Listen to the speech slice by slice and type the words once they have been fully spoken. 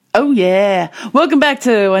Oh yeah. Welcome back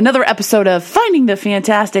to another episode of Finding the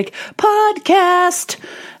Fantastic podcast.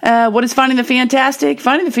 What is Finding the Fantastic?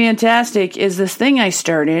 Finding the Fantastic is this thing I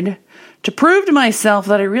started to prove to myself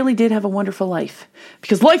that I really did have a wonderful life.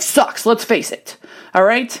 Because life sucks, let's face it. All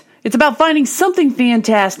right? It's about finding something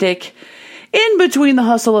fantastic in between the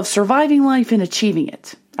hustle of surviving life and achieving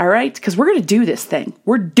it. All right? Because we're going to do this thing.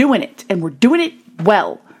 We're doing it. And we're doing it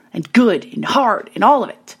well and good and hard and all of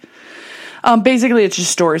it. Basically, it's just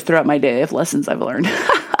stories throughout my day of lessons I've learned.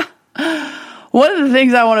 One of the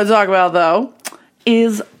things I want to talk about, though,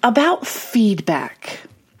 is about feedback.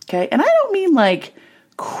 Okay? And I don't mean like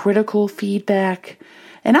critical feedback.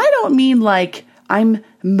 And I don't mean like I'm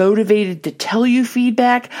motivated to tell you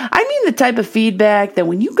feedback. I mean the type of feedback that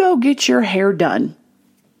when you go get your hair done,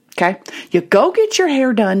 okay? You go get your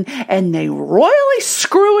hair done and they royally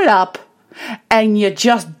screw it up and you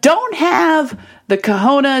just don't have the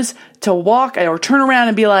cojones to walk or turn around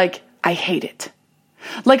and be like, I hate it.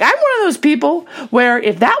 Like, I'm one of those people where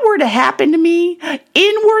if that were to happen to me,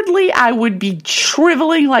 inwardly, I would be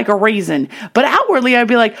shriveling like a raisin. But outwardly, I'd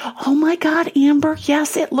be like, oh my God, Amber,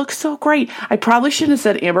 yes, it looks so great. I probably shouldn't have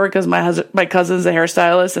said Amber because my cousin's a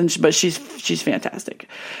hairstylist, but she's fantastic.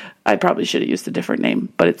 I probably should have used a different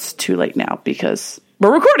name, but it's too late now because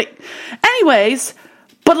we're recording. Anyways,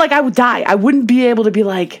 but like I would die. I wouldn't be able to be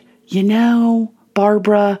like,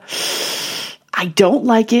 Barbara, I don't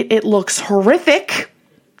like it. It looks horrific.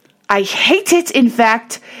 I hate it. In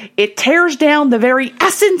fact, it tears down the very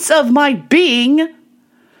essence of my being.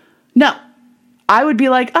 No, I would be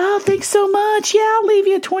like, oh, thanks so much. Yeah, I'll leave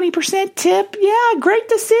you a 20% tip. Yeah, great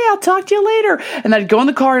to see. I'll talk to you later. And I'd go in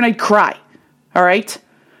the car and I'd cry. All right.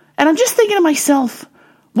 And I'm just thinking to myself,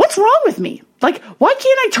 what's wrong with me? Like, why can't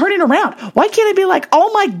I turn it around? Why can't I be like,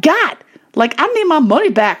 oh my God, like I need my money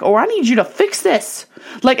back or I need you to fix this.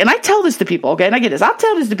 Like, and I tell this to people, okay? And I get this. I'll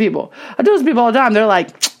tell this to people. I tell this to people all the time. They're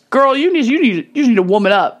like, girl, you need to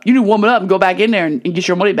woman up. You need to woman up and go back in there and get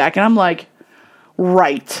your money back. And I'm like,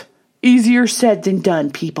 right. Easier said than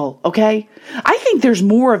done, people, okay? I think there's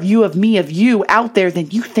more of you, of me, of you out there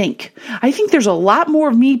than you think. I think there's a lot more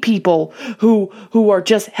of me people who are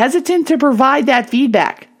just hesitant to provide that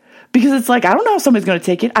feedback. Because it's like, I don't know how somebody's going to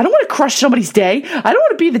take it. I don't want to crush somebody's day. I don't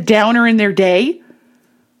want to be the downer in their day.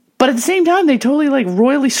 But at the same time, they totally like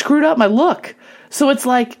royally screwed up my look. So it's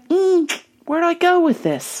like, where do I go with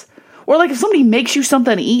this? Or like if somebody makes you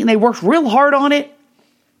something to eat and they worked real hard on it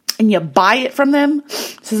and you buy it from them.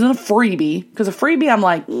 This isn't a freebie. Because a freebie, I'm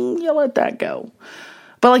like, you let that go.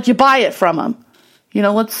 But like you buy it from them.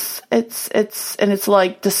 It's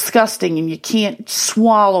like disgusting and you can't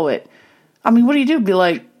swallow it. I mean, what do? Be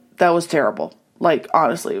like, that was terrible. Like,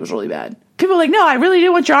 honestly, it was really bad. People are like, no, I really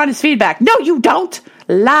do want your honest feedback. No, you don't.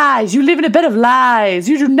 Lies. You live in a bed of lies.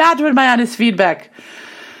 You do not want my honest feedback.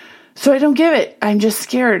 So I don't give it. I'm just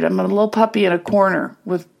scared. I'm a little puppy in a corner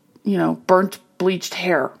with, burnt, bleached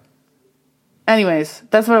hair. Anyways,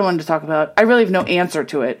 that's what I wanted to talk about. I really have no answer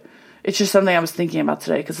to it. It's just something I was thinking about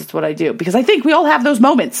today because it's what I do. Because I think we all have those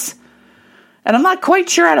moments. And I'm not quite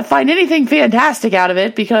sure how to find anything fantastic out of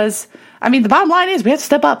it because, the bottom line is we have to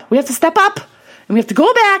step up. We have to step up. And we have to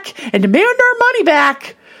go back and demand our money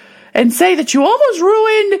back and say that you almost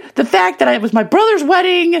ruined the fact that it was my brother's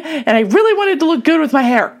wedding and I really wanted to look good with my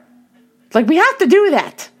hair. Like, we have to do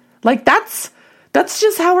that. Like, that's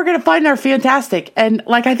just how we're going to find our fantastic. And,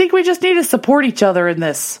 like, I think we just need to support each other in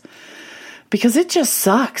this because it just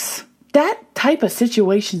sucks. That type of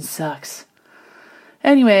situation sucks.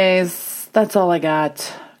 Anyways, that's all I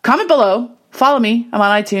got. Comment below. Follow me. I'm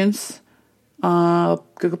on iTunes,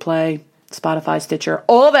 Google Play, Spotify, Stitcher,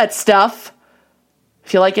 all that stuff.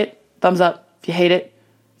 If you like it, thumbs up. If you hate it,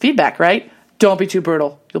 feedback, right? Don't be too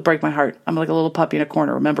brutal. You'll break my heart. I'm like a little puppy in a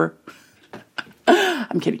corner, remember?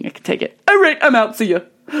 I'm kidding. I can take it. All right, I'm out. See ya.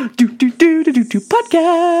 Do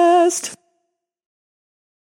podcast.